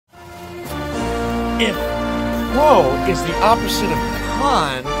If pro is the opposite of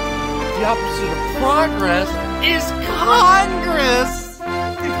con, the opposite of progress is Congress!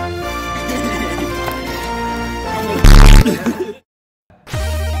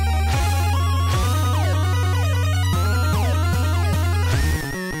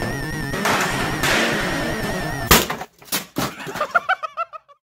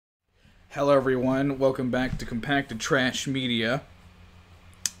 Hello everyone, welcome back to Compacted Trash Media.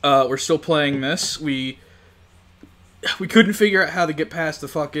 We're still playing this. We couldn't figure out how to get past the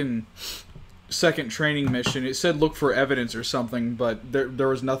fucking second training mission. It said look for evidence or something, but there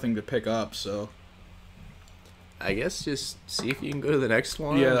was nothing to pick up, so... I guess just see if you can go to the next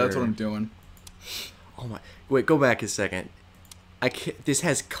one. Yeah, that's what I'm doing. Oh my... Wait, go back a second. This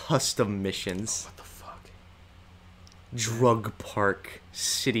has custom missions. What the fuck? Drug Park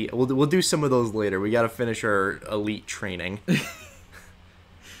City. We'll do some of those later. We gotta finish our elite training.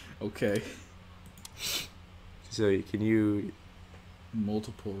 Okay. So, can you...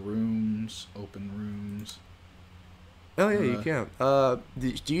 Multiple rooms, open rooms. Oh, yeah, you can.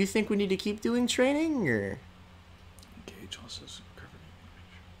 Do you think we need to keep doing training, or...? Engage also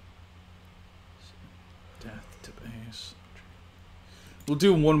death to base. We'll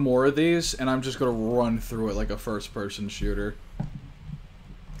do one more of these, and I'm just gonna run through it like a first-person shooter.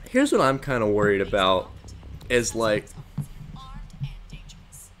 Here's what I'm kind of worried about, is like...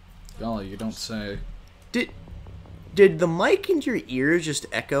 Golly, you don't say. Did the mic in your ear just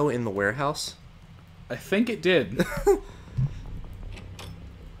echo in the warehouse? I think it did.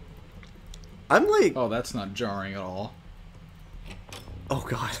 I'm like... Oh, that's not jarring at all. Oh,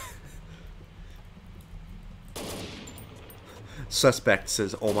 God. Suspect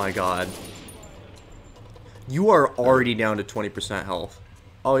says, oh my God. You are already down to 20% health.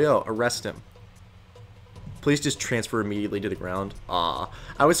 Oh, yo, arrest him. Please just transfer immediately to the ground. Ah,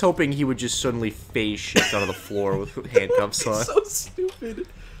 I was hoping he would just suddenly phase shift onto the floor with handcuffs on. So stupid.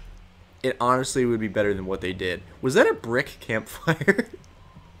 It honestly would be better than what they did. Was that a brick campfire?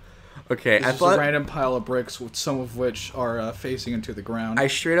 Okay, I thought a random pile of bricks, with some of which are facing into the ground. I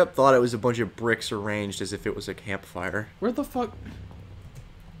straight up thought it was a bunch of bricks arranged as if it was a campfire. Where the fuck?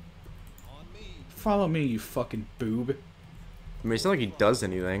 Follow me, you fucking boob. I mean, it's not like he does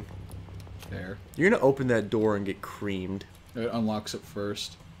anything. There. You're gonna open that door and get creamed. It unlocks it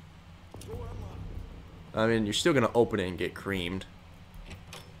first. I mean, you're still gonna open it and get creamed.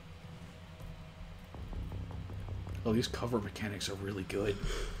 Oh, these cover mechanics are really good.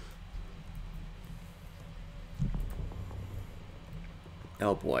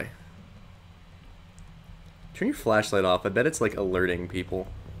 Oh boy. Turn your flashlight off. I bet it's like alerting people.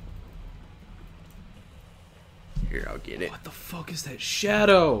 Here, I'll get it. What the fuck is that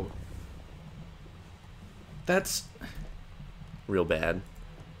shadow? That's real bad.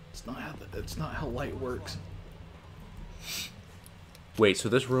 It's not how light works. Wait, so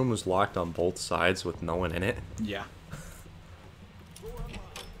this room was locked on both sides with no one in it? Yeah.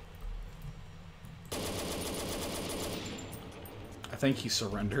 I think he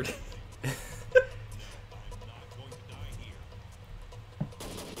surrendered.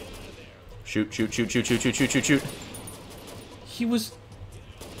 Shoot, shoot, shoot, shoot, shoot, shoot, shoot, shoot, shoot. He was...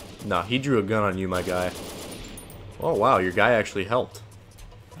 Nah, he drew a gun on you, my guy. Oh, wow, your guy actually helped.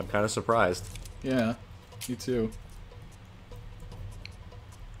 I'm kind of surprised. Yeah, me too.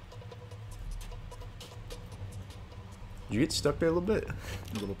 Did you get stuck there a little bit?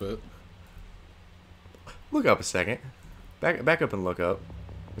 A little bit. Look up a second. Back up and look up.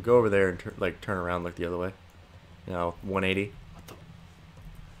 Go over there and turn around, look the other way. You know, 180. What the...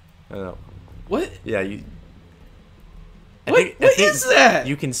 I don't know. What? Yeah, you... What is that?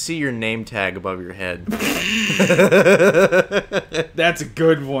 You can see your name tag above your head. That's a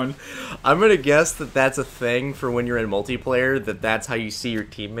good one. I'm gonna guess that that's a thing for when you're in multiplayer, that's how you see your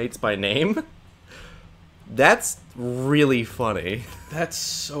teammates by name. That's really funny. That's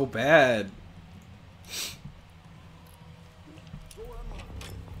so bad.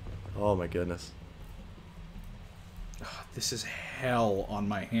 Oh my goodness. This is hell on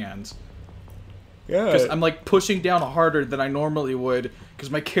my hands. Yeah. Because I'm like pushing down harder than I normally would, because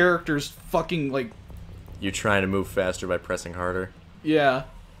my character's fucking like... You're trying to move faster by pressing harder. Yeah.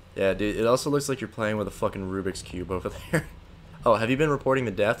 Yeah, dude, it also looks like you're playing with a fucking Rubik's Cube over there. Oh, have you been reporting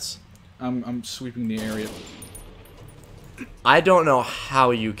the deaths? I'm sweeping the area. I don't know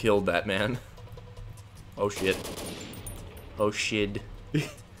how you killed that man. Oh shit. Oh shit.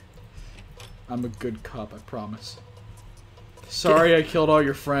 I'm a good cop, I promise. Sorry I killed all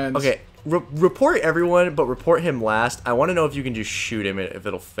your friends. Okay, report everyone, but report him last. I want to know if you can just shoot him if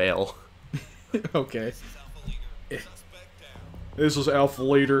it'll fail. Okay. This is Alpha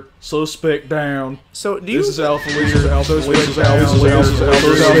Leader. Suspect down. So do you? This is Alpha Leader. Suspect down.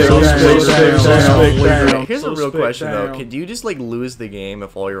 Here's a real question though: do you just like lose the game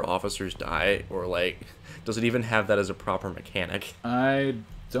if all your officers die, or like, does it even have that as a proper mechanic? I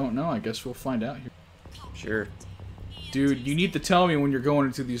don't know. I guess we'll find out here. Sure. Dude, you need to tell me when you're going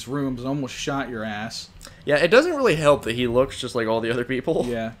into these rooms. I almost shot your ass. Yeah, it doesn't really help that he looks just like all the other people.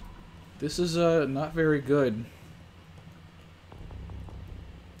 Yeah. This is not very good.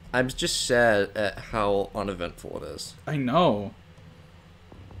 I'm just sad at how uneventful it is. I know.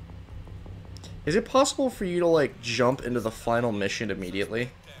 Is it possible for you to like jump into the final mission immediately?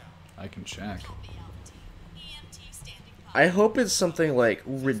 I can check. I hope it's something like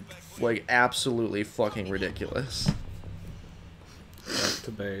absolutely fucking ridiculous. Back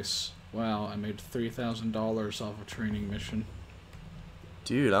to base. Wow, I made $3,000 off a training mission.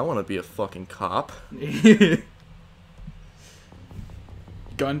 Dude, I want to be a fucking cop.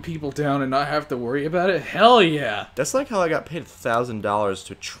 Gun people down and not have to worry about it? Hell yeah! That's like how I got paid $1,000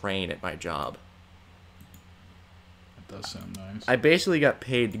 to train at my job. That does sound nice. I basically got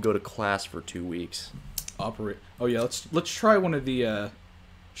paid to go to class for 2 weeks. Operate. Oh yeah, let's try one of the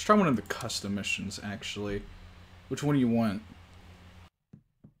custom missions actually. Which one do you want?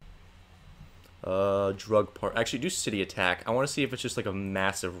 Drug part. Actually, do city attack. I want to see if it's just like a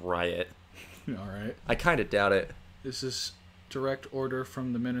massive riot. Alright. I kind of doubt it. This is direct order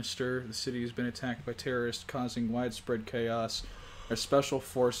from the minister. The city has been attacked by terrorists, causing widespread chaos. Our special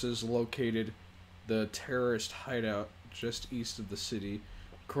forces located the terrorist hideout just east of the city.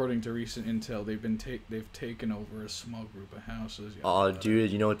 According to recent intel, they've taken over a small group of houses. Oh,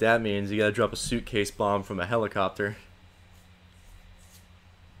 dude, you know what that means? You gotta drop a suitcase bomb from a helicopter.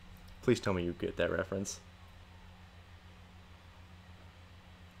 Please tell me you get that reference.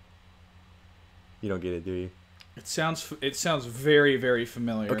 You don't get it, do you? It sounds very, very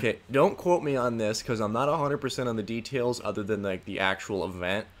familiar. Okay, don't quote me on this because I'm not 100% on the details other than like the actual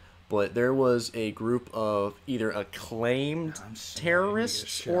event. But there was a group of either acclaimed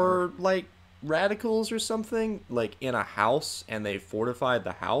terrorists or like radicals or something like in a house, and they fortified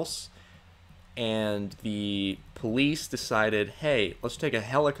the house. And the police decided, hey, let's take a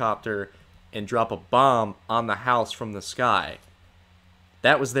helicopter and drop a bomb on the house from the sky.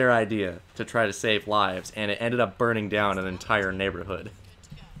 That was their idea, to try to save lives, and it ended up burning down an entire neighborhood.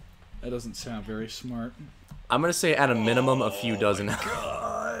 That doesn't sound very smart. I'm gonna say at a minimum a few dozen.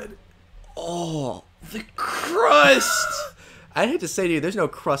 God. Oh, the crust! I hate to say to you, there's no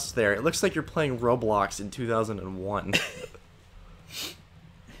crust there. It looks like you're playing Roblox in 2001.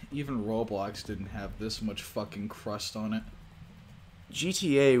 Even Roblox didn't have this much fucking crust on it.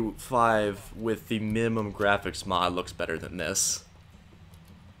 GTA 5 with the minimum graphics mod looks better than this.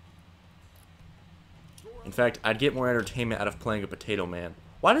 In fact, I'd get more entertainment out of playing a Potato Man.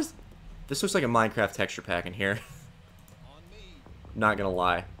 Why does... This looks like a Minecraft texture pack in here. Not gonna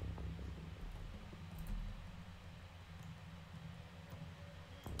lie.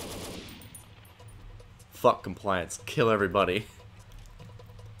 Fuck compliance. Kill everybody.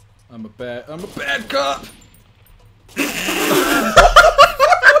 I'm a bad cop!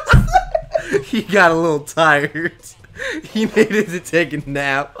 He got a little tired. He needed to take a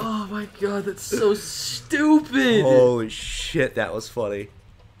nap. Oh my god, that's so stupid! Holy shit, that was funny.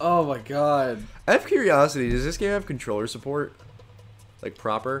 Oh my god. I have curiosity, does this game have controller support? Like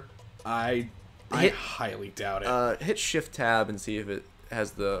proper? I highly doubt it. Hit shift tab and see if it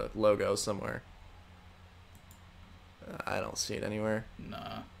has the logo somewhere. I don't see it anywhere.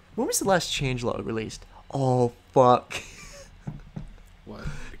 Nah. When was the last changelog released? Oh, fuck. What?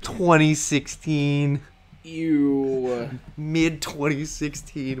 2016. Ew. Mid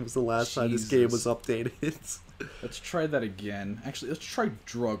 2016 was the last time this game was updated. Let's try that again. Actually, let's try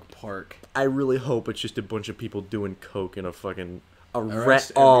Drug Park. I really hope it's just a bunch of people doing coke in a fucking...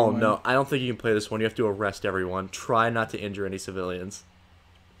 Arrest Oh, everyone. no. I don't think you can play this one. You have to arrest everyone. Try not to injure any civilians.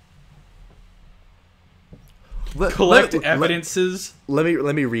 Collect evidences. Let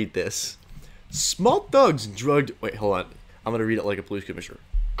me read this. Small thugs and drug... Wait, hold on. I'm gonna read it like a police commissioner.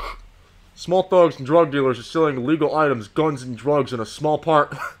 Small thugs and drug dealers are selling illegal items, guns, and drugs in a small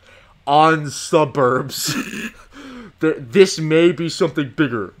part on Suburbs. This may be something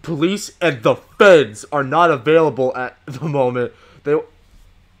bigger. Police and the feds are not available at the moment.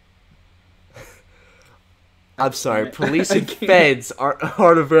 I'm sorry. Police and feds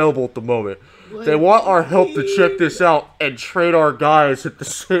aren't available at the moment. They want our help to check this out and trade our guys at the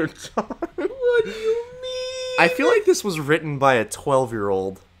same time. What do you mean? I feel like this was written by a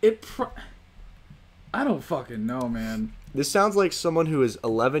 12-year-old. I don't fucking know, man. This sounds like someone who is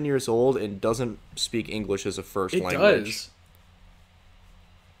 11 years old and doesn't speak English as a first language. It does.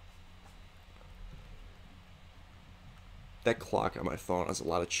 That clock on my phone has a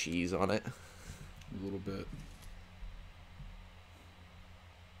lot of cheese on it. A little bit.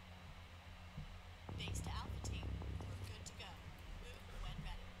 Thanks to Alpha Team, we're good to go. Move when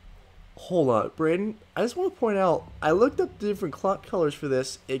ready. Hold on, Brayden. I just want to point out, I looked up the different clock colors for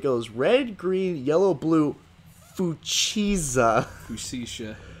this. It goes red, green, yellow, blue, fuchsia.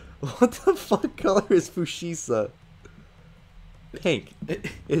 Fuchsia. What the fuck color is fuchsia? Pink.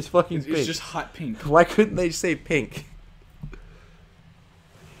 It's fucking pink. It's just hot pink. Why couldn't they say pink?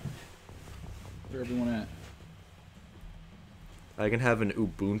 Where everyone at? I can have an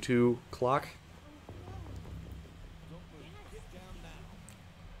Ubuntu clock.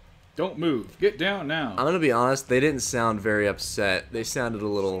 Don't move. Get down now. I'm gonna be honest, they didn't sound very upset. They sounded a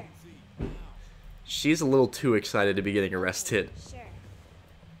little... She's a little too excited to be getting arrested. Sure.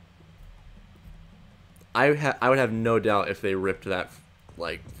 I would have no doubt if they ripped that,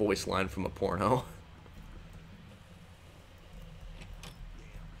 like, voice line from a porno.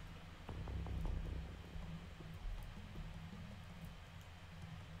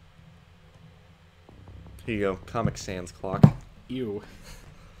 Here you go, Comic Sans clock. Ew.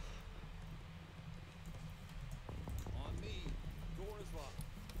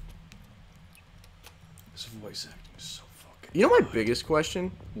 This voice acting is so fucking... You know my biggest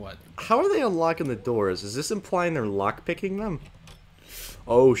question? What? How are they unlocking the doors? Is this implying they're lockpicking them?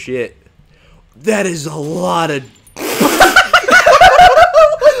 Oh shit. That is a lot of...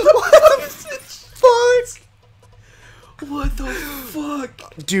 What the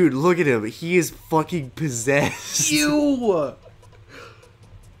fuck? Dude, look at him. He is fucking possessed. Ew!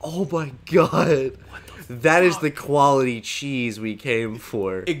 Oh my god. That is the quality cheese we came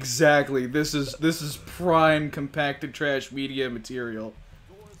for. Exactly. This is prime compacted trash media material.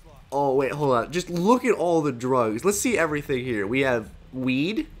 Oh wait, hold on. Just look at all the drugs. Let's see everything here. We have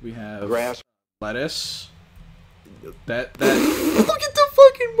weed. We have Grass. lettuce. That Look at the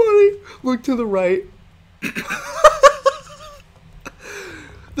fucking money. Look to the right.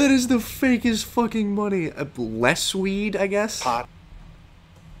 That is the fakest fucking money. Less weed, I guess. Pot.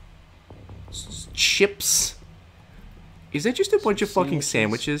 Chips. Is that just a bunch of fucking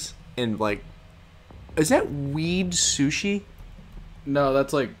sandwiches? And like, is that weed sushi? No,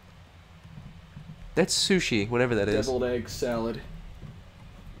 that's like That's sushi, whatever that is. deviled egg salad.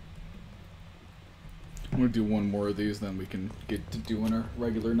 I'm gonna do one more of these, then we can get to doing our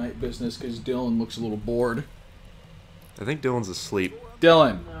regular night business, because Dylan looks a little bored. I think Dylan's asleep.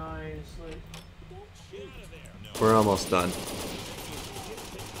 Dylan! We're almost done.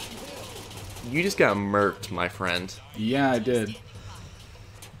 You just got murked, my friend. Yeah, I did.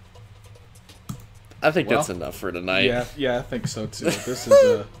 I think Well, that's enough for tonight. Yeah, I think so too. This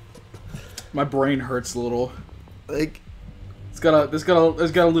is my brain hurts a little. Like, It's got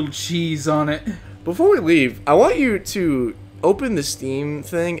a little cheese on it. before we leave, I want you to open the Steam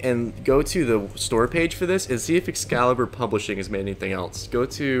thing and go to the store page for this and see if Excalibur Publishing has made anything else. Go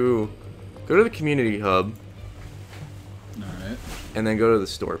to the community hub Alright. and then go to the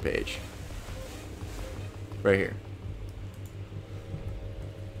store page. Right here.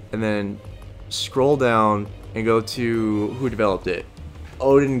 And then scroll down and go to who developed it.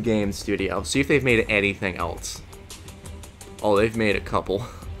 Odin Game Studio. See if they've made anything else. Oh, they've made a couple.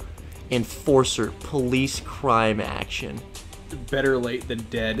 Enforcer, police crime action. Better late than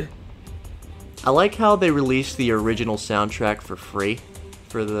dead. I like how they released the original soundtrack for free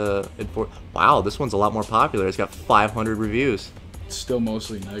for the Wow, this one's a lot more popular. It's got 500 reviews. It's still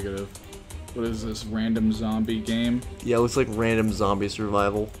mostly negative. What is this, random zombie game? Yeah, it looks like random zombie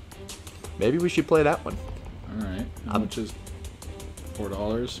survival. Maybe we should play that one. Alright. How much is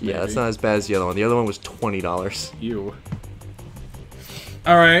 $4? Yeah, maybe? it's not as bad as the other one. The other one was $20. You.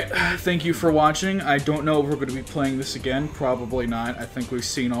 Alright, thank you for watching. I don't know if we're going to be playing this again. Probably not. I think we've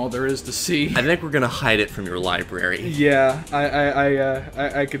seen all there is to see. I think we're gonna hide it from your library. Yeah,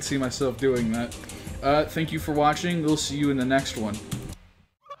 I could see myself doing that. Thank you for watching. We'll see you in the next one.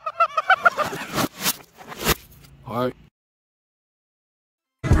 Hi.